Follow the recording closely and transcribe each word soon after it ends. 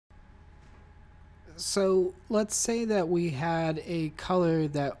So let's say that we had a color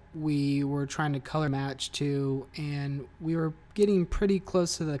that we were trying to color match to, and we were getting pretty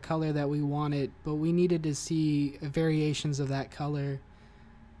close to the color that we wanted, but we needed to see variations of that color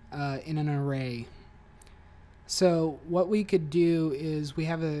in an array. So what we could do is we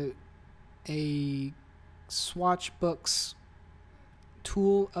have a Swatch Books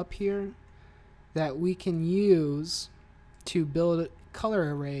tool up here that we can use to build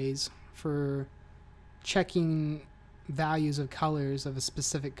color arrays for checking values of colors of a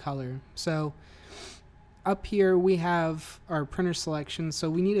specific color. So up here we have our printer selection, so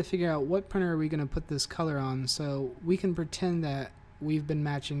we need to figure out what printer are we going to put this color on, so we can pretend that we've been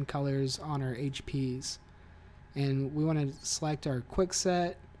matching colors on our HPs. And we want to select our quick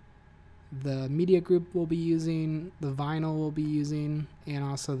set, the media group we'll be using, the vinyl we'll be using, and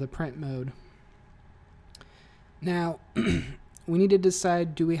also the print mode. Now we need to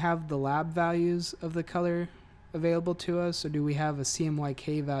decide, do we have the lab values of the color available to us, or do we have a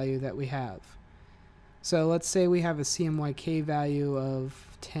CMYK value that we have? So let's say we have a CMYK value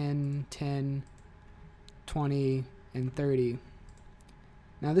of 10, 10, 20, and 30.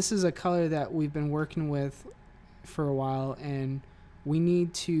 Now this is a color that we've been working with for a while, and we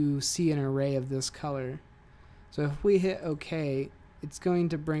need to see an array of this color. So if we hit OK, it's going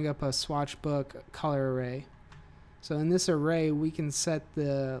to bring up a Swatch Book color array. So in this array we can set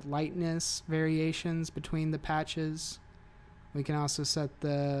the lightness variations between the patches. We can also set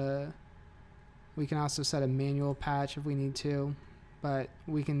a manual patch if we need to, but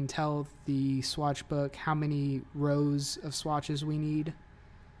we can tell the Swatch Book how many rows of swatches we need,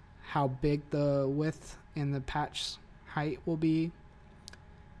 how big the width and the patch height will be,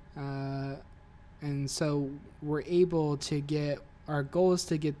 and so we're able to get, our goal is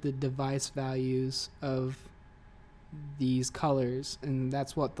to get the device values of these colors, and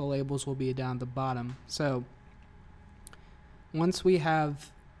that's what the labels will be down at the bottom. So once we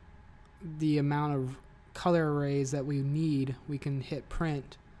have the amount of color arrays that we need, we can hit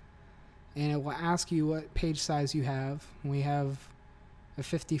print, and it will ask you what page size you have. We have a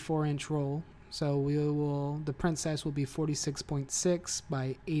 54-inch roll, so the print size will be 46.6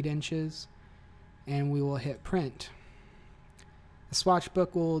 by 8 inches, and we will hit print. The Swatch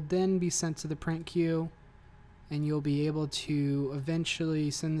Book will then be sent to the print queue, and you'll be able to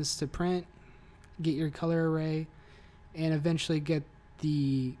eventually send this to print, get your color array, and eventually get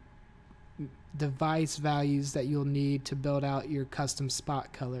the device values that you'll need to build out your custom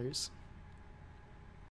spot colors.